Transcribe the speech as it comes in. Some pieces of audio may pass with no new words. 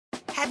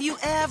Have you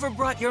ever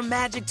brought your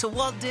magic to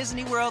Walt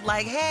Disney World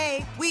like,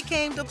 hey, we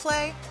came to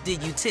play?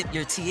 Did you tip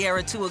your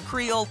tiara to a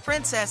Creole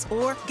princess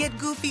or get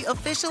goofy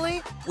officially?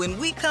 When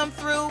we come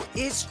through,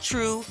 it's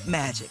true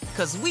magic,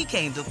 because we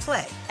came to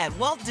play at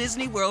Walt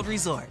Disney World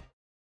Resort.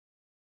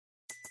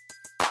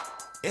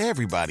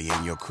 Everybody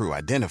in your crew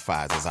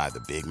identifies as either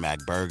Big Mac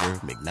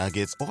Burger,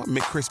 McNuggets, or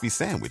McCrispy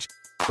Sandwich.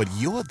 But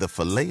you're the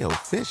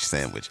Filet-O-Fish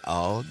Sandwich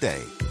all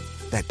day.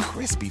 That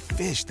crispy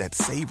fish, that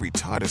savory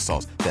tartar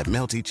sauce, that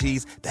melty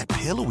cheese, that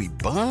pillowy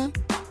bun.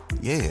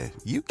 Yeah,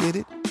 you get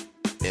it.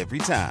 Every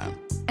time.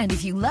 And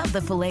if you love the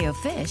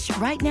Filet-O-Fish,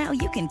 right now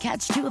you can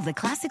catch two of the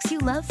classics you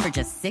love for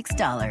just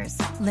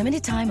 $6.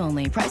 Limited time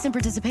only. Price and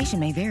participation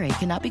may vary.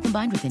 Cannot be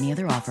combined with any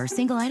other offer.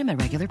 Single item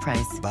at regular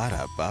price.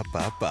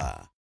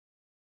 Ba-da-ba-ba-ba.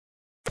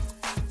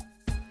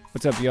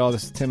 What's up, y'all?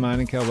 This is Tim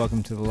Einenkel.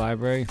 Welcome to the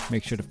library.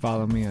 Make sure to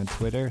follow me on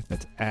Twitter.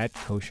 That's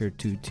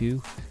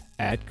 @kosher22,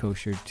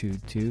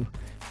 @kosher22.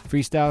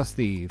 Freestyle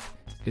Steve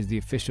is the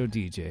official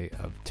DJ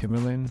of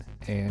Timberland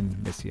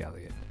and Missy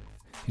Elliott.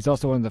 He's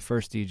also one of the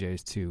first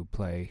DJs to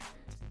play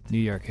New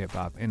York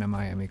hip-hop in a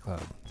Miami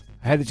club.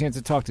 I had the chance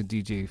to talk to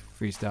DJ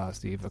Freestyle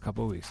Steve a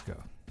couple of weeks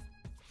ago.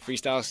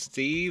 Freestyle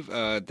Steve,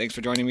 thanks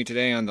for joining me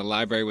today on the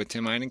library with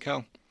Tim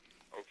Einenkel.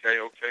 Okay.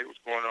 What's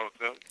going on,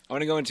 Tim? I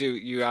want to go into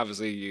you.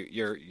 Obviously,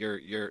 you're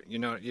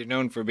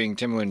known for being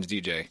Timberland's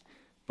DJ,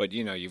 but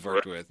you've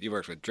worked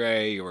with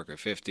Dre, you work with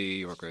 50,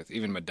 you work with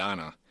even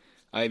Madonna.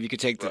 If you could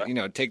take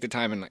the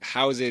time and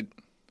how is it?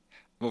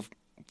 Well,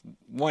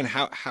 one,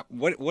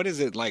 what is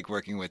it like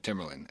working with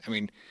Timberland? I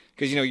mean,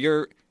 because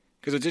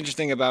what's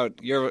interesting about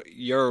your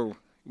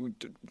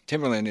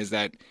Timberland is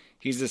that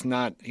he's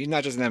not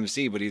just an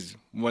MC, but he's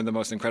one of the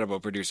most incredible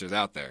producers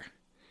out there.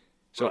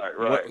 So,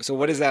 right.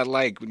 What is that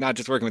like? Not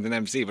just working with an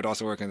MC, but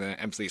also working with an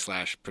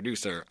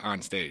MC/producer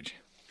on stage.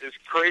 It's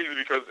crazy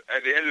because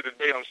at the end of the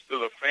day, I'm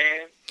still a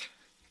fan,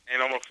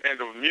 and I'm a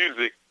fan of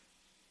music.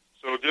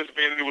 So just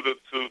being able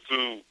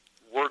to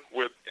work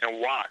with and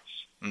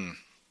watch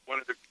one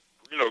of the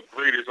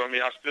greatest. I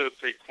mean, I still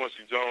take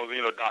Quincy Jones.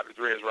 Dr.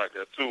 Dre is right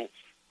there too.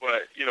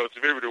 But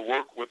to be able to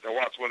work with and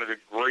watch one of the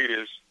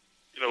greatest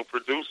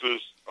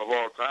producers of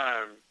all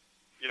time,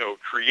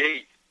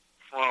 create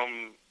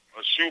from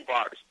a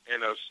shoebox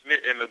and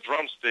a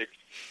drumstick,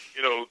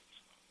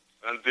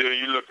 until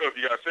you look up,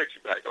 you got Sexy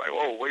Back. Like,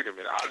 oh, wait a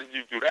minute, how did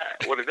you do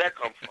that? Where did that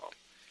come from?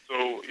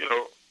 So,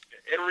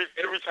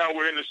 every time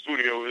we're in the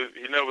studio,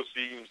 he never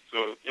seems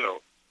to,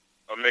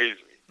 amaze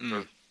me.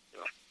 Because,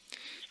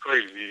 it's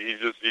crazy.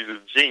 He's a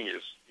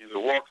genius. He's a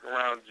walking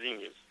around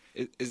genius.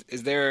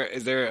 Is there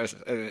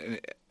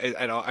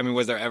at all? I mean,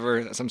 was there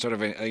ever some sort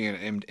of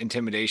an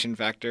intimidation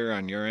factor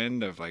on your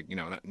end of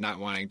not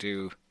wanting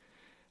to?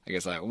 I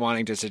guess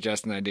wanting to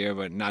suggest an idea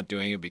but not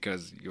doing it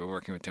because you were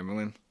working with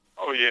Timberland?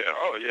 Oh yeah.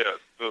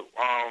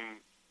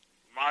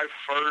 My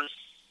first,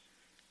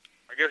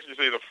 I guess you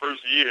say the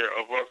first year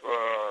of us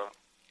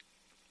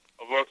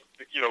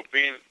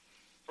being,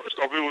 first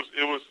off,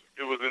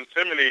 it was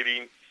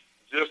intimidating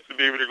just to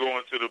be able to go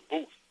into the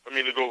booth. I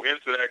mean, to go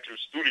into the actual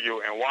studio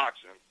and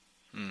watch him.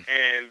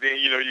 And then,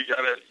 you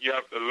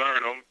have to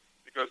learn him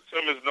because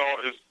Tim is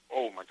known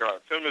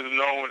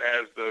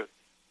as the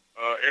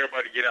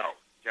everybody get out.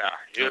 Yeah,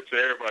 he'll tell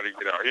everybody to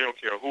get out. He don't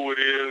care who it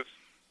is,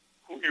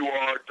 who you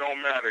are,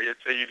 don't matter. He'll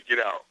tell you to get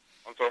out.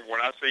 I'm talking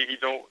when I say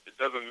it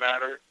doesn't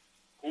matter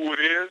who it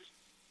is,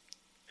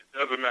 it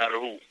doesn't matter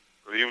who.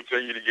 Because he will tell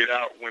you to get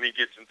out when he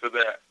gets into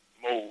that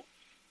mode.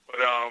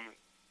 But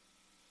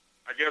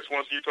I guess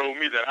once he told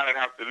me that I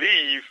didn't have to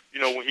leave,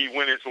 when he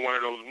went into one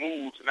of those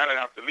moods and I didn't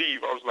have to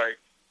leave, I was like,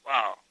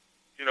 wow,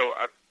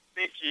 I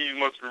think he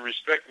must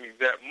respect me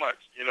that much,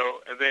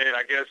 And then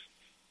I guess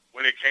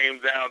when it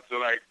came down to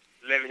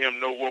letting him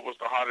know what was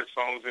the hottest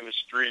songs in the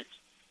streets.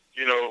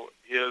 He'll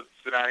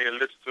sit down here and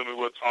listen to me.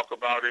 We'll talk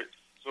about it.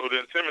 So the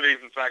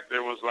intimidating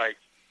factor was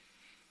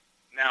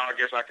now I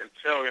guess I can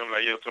tell him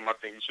Tim, I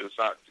think you should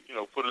sound,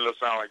 put a little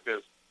sound like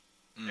this.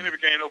 And it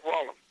became no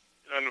problem.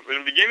 In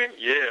the beginning,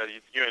 yeah,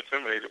 you're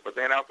intimidated. But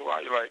then after a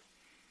while, you're like,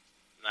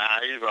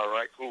 nah, he's all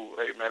right, cool.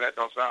 Hey, man, that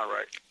don't sound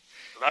right.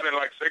 Because I didn't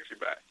like Sexy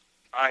Back.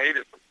 I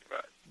hated Sexy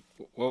Back.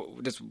 Well,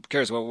 just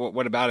curious,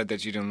 what about it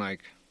that you didn't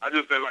like? I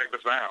just didn't like the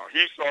sound.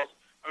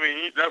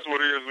 That's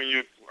what it is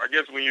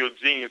when you're a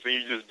genius and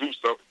you just do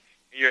stuff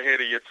and you're ahead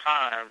of your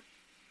time.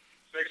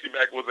 Sexy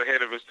Back was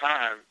ahead of his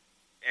time.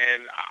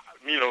 And,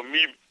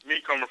 me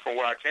coming from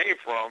where I came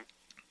from,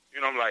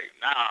 I'm like,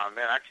 nah,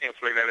 man, I can't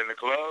play that in the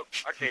club.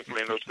 I can't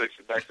play no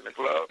Sexy Back in the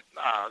club.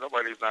 Nah,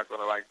 nobody's not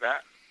going to like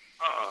that.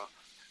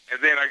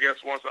 And then I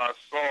guess once I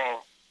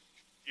saw,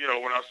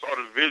 when I saw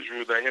the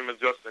visual that him and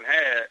Justin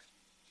had,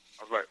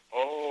 I was like,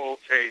 oh,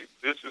 okay,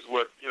 this is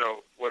what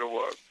it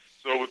was.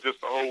 So it was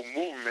just the whole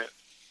movement,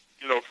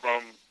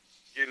 from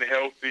getting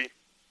healthy,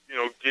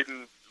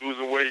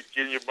 losing weight,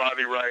 getting your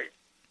body right,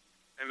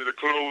 and the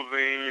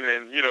clothing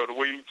and, the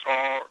way you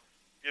talk,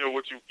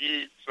 what you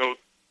eat. So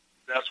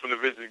that's when the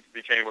vision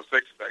became a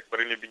Sexy Back. But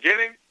in the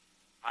beginning,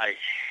 I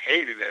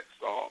hated that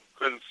song.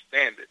 Couldn't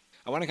stand it.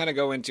 I want to kind of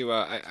go into,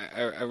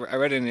 I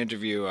read in an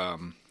interview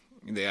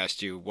they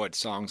asked you what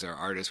songs or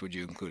artists would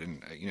you include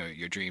in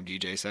your dream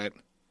DJ set.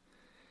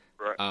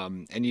 Right.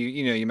 And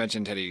you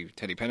mentioned Teddy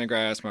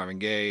Pendergrass, Marvin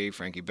Gaye,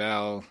 Frankie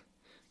Bell,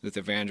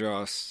 Luther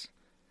Vandross,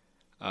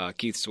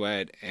 Keith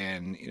Sweat,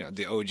 and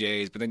the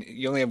OJs. But then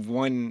you only have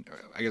one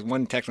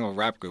technical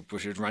rap group,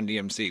 which is Run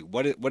DMC.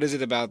 What is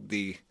it about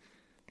the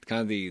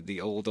kind of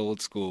the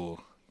old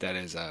school that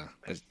is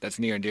that's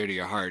near and dear to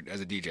your heart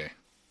as a DJ?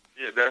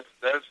 Yeah,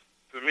 that's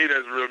to me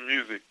that's real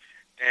music.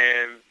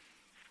 And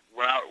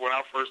when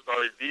I first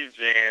started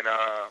DJing,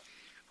 I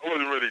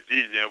wasn't really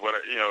DJing, but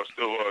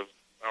still was.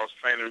 I was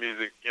playing the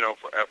music,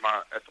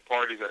 at the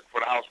parties for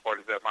the house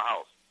parties at my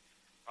house.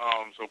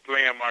 So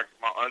playing my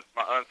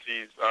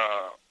auntie's,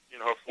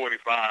 her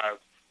 45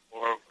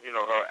 or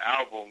her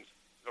albums,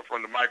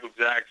 from the Michael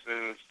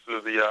Jacksons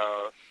to the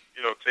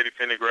Teddy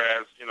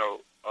Pendergrass,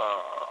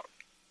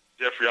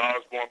 Jeffrey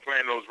Osborne,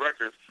 playing those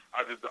records.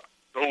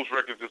 Those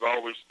records just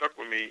always stuck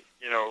with me,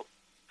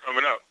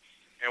 coming up.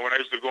 And when I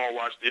used to go and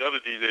watch the other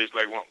DJs,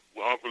 like when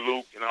Uncle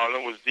Luke and all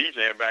them was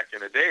DJing back in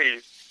the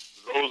days,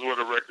 those were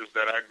the records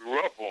that I grew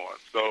up on.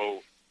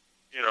 So,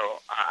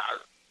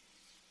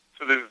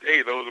 to this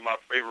day, those are my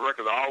favorite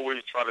records. I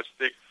always try to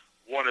stick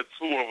one or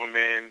two of them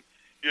in,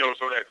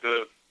 so that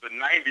the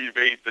 90s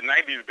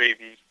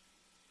babies,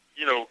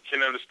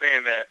 can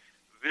understand that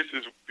this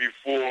is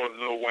before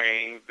Lil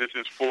Wayne, this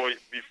is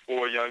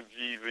before Young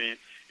Jeezy.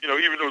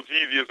 Even though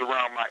Jeezy is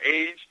around my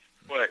age,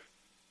 but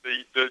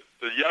the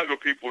younger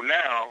people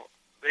now,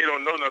 they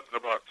don't know nothing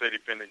about Teddy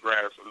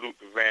Pendergrass or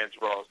Luther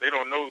Vandross. They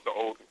don't know the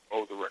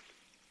older records.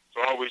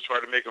 So I always try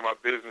to make it my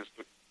business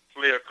to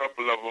play a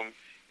couple of them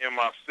in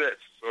my sets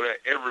so that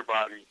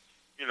everybody,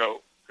 can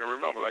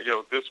remember, like,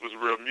 this was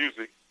real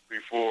music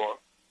before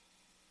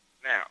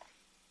now.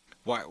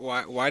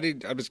 Why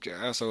did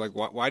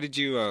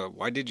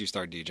you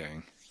start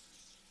DJing?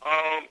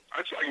 I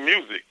just like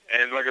music,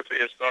 and like I said,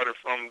 it started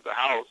from the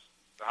house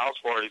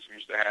parties we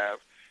used to have,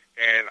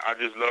 and I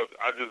just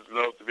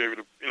love to be able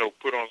to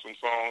put on the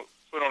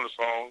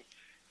song,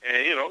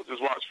 and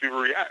just watch people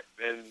react,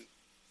 and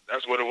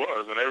that's what it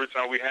was. And every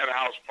time we had a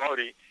house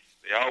party,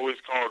 they always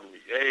called me,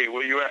 "Hey,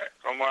 where you at?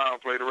 Come on,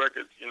 play the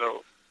records."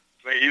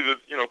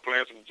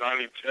 Playing some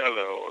Johnny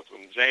Taylor or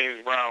some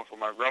James Brown for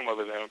my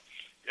grandmother. Them,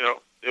 I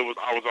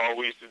was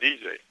always the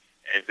DJ,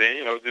 and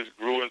then just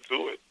grew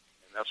into it,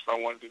 and that's what I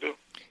wanted to do.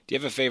 Do you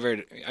have a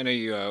favorite? I know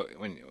you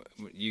when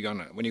you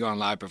go on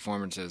live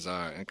performances,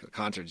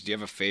 concerts. Do you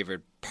have a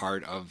favorite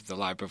part of the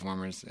live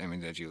performance? I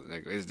mean,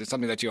 is there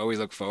something that you always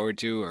look forward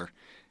to, or?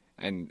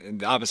 And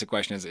the opposite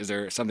question is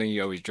there something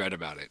you always dread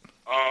about it?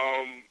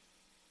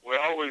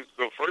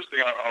 The first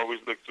thing I always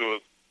look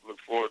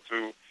forward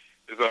to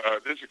is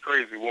this is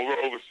crazy. When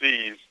we're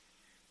overseas,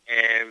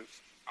 and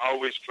I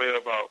always play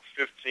about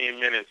 15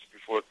 minutes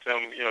before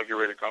Tim, get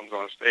ready to come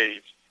on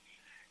stage,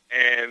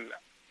 and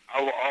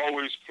I will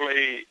always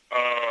play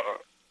a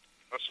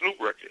Snoop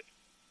record,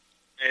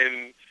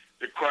 and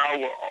the crowd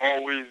will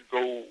always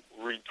go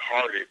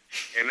retarded,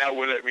 and that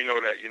will let me know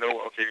that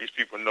okay, these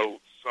people know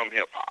some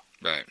hip hop.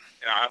 Right.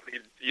 And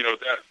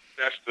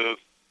that's the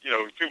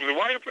people say,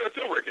 why you play a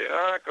Tim record?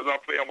 Because I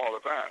play them all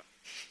the time.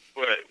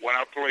 But when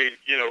I play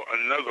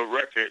another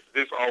record,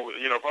 this always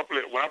when I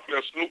play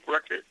a Snoop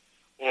record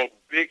or a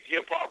big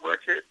hip hop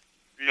record,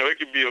 it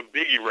could be a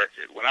Biggie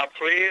record. When I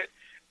play it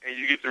and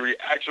you get the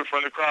reaction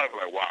from the crowd,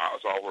 it's like, wow,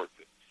 it's all worth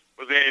it.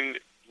 But then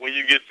when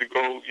you get to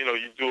go, you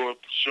do a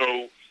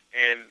show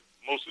and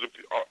most of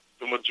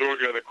the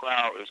majority of the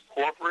crowd is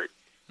corporate.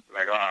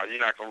 Like, you're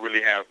not going to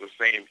really have the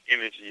same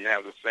energy,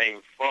 have the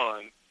same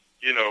fun,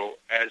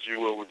 as you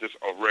will with just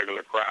a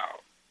regular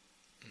crowd.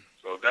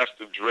 So that's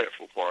the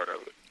dreadful part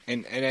of it.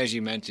 And as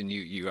you mentioned,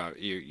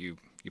 you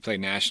play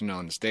national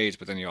on the States,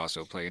 but then you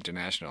also play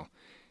international.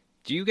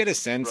 Do you get a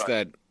sense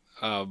that,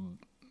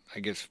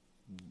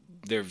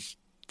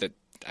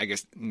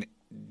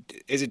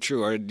 is it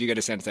true, or do you get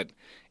a sense that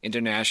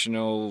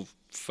international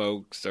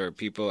folks or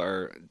people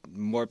are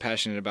more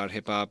passionate about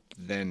hip hop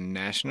than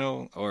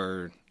national,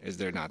 or is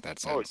there not that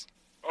sense?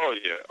 Oh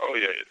yeah.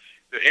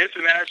 The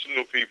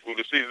international people.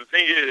 The thing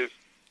is,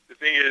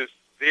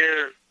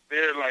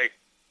 they're like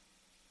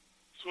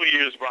 2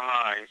 years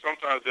behind.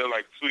 Sometimes they're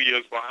like 2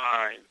 years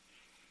behind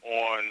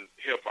on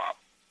hip hop.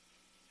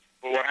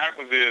 But what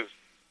happens is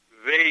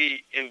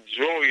they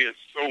enjoy it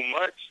so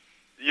much.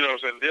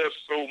 And they're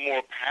so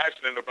more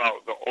passionate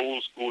about the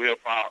old school hip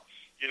hop.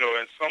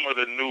 And some of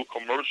the new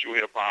commercial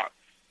hip hop,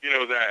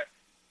 that,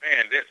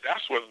 man,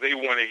 that's what they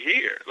want to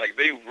hear. Like,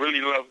 they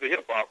really love the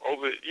hip hop.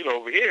 Over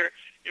here,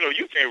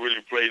 you can't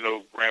really play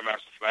no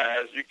Grandmaster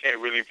Flash. You can't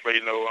really play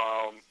no,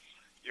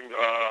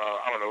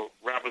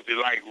 Rappers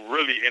Delight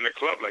really in a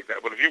club like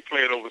that. But if you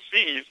play it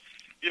overseas,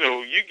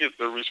 you get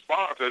the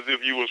response as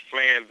if you was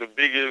playing the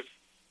biggest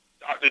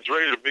Dr.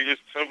 Dre, the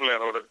biggest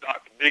Timbaland, or the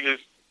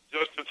biggest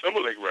Justin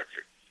Timberlake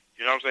record.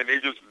 You know what I'm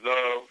saying? They just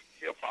love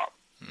hip hop.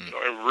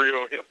 And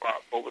real hip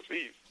hop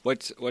overseas.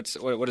 What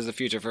is the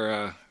future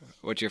for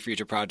what's your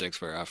future projects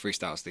for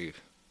Freestyle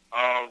Steve?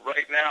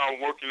 Right now I'm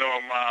working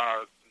on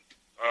my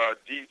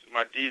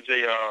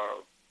DJ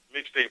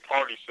mixtape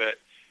party set.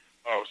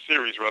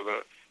 series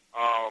rather.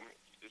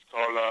 It's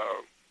called.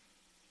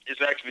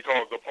 It's actually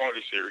called the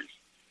Party Series,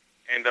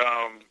 and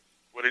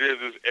what it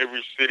is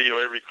every city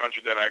or every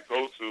country that I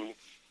go to,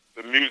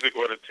 the music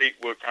or the tape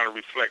will kind of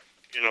reflect,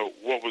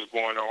 what was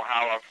going on,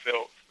 how I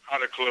felt, how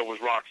the club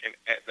was rocking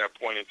at that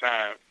point in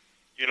time.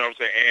 You know what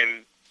I'm saying?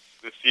 And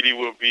the CD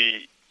will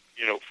be,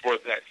 for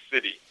that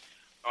city.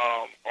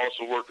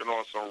 Also working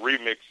on some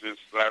remixes.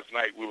 Last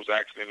night we was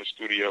actually in the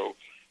studio,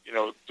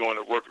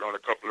 working on a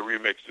couple of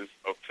remixes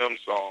of Tim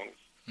songs.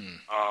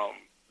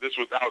 This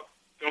without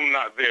Tim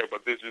not there,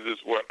 but this is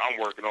what I'm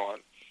working on.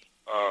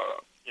 A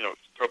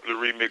couple of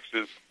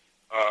remixes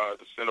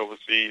to send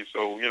overseas.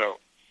 So, you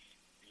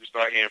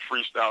start hearing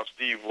Freestyle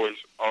Steve voice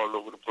all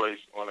over the place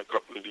on a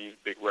couple of these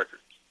big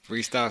records.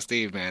 Freestyle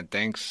Steve, man,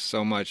 thanks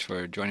so much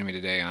for joining me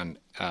today on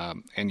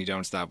And You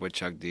Don't Stop with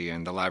Chuck D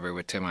and The Library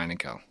with Tim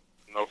Einenkel.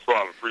 No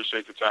problem.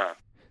 Appreciate the time.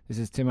 This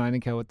is Tim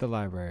Einenkel with The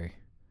Library.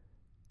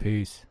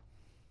 Peace.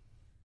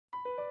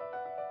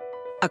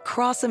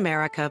 Across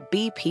America,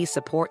 BP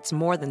supports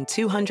more than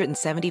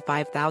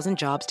 275,000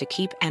 jobs to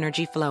keep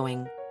energy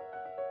flowing.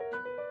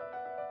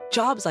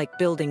 Jobs like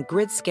building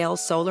grid-scale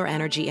solar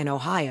energy in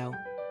Ohio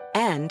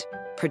and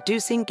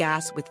producing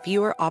gas with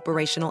fewer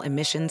operational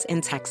emissions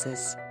in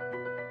Texas.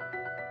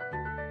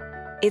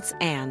 It's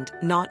and,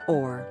 not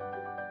or.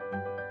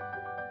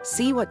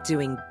 See what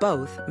doing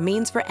both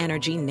means for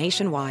energy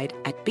nationwide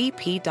at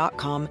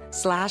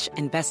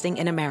bp.com/investing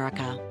in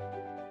America.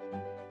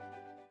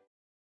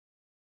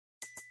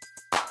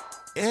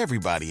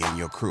 Everybody in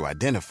your crew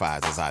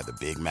identifies as either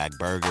Big Mac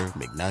Burger,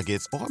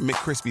 McNuggets, or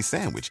McCrispy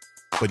Sandwich.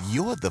 But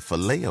you're the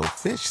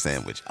Filet-O-Fish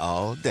Sandwich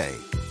all day.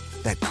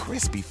 That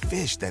crispy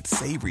fish, that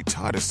savory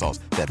tartar sauce,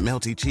 that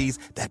melty cheese,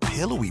 that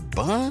pillowy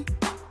bun.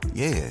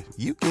 Yeah,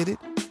 you get it.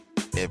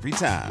 Every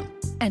time.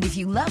 And if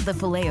you love the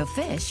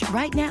Filet-O-Fish,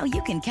 right now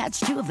you can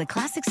catch 2 of the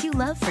classics you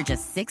love for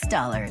just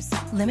 $6.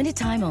 Limited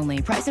time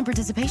only. Price and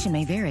participation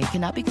may vary.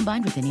 Cannot be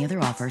combined with any other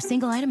offer.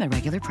 Single item at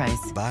regular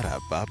price.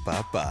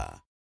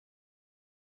 Ba-da-ba-ba-ba.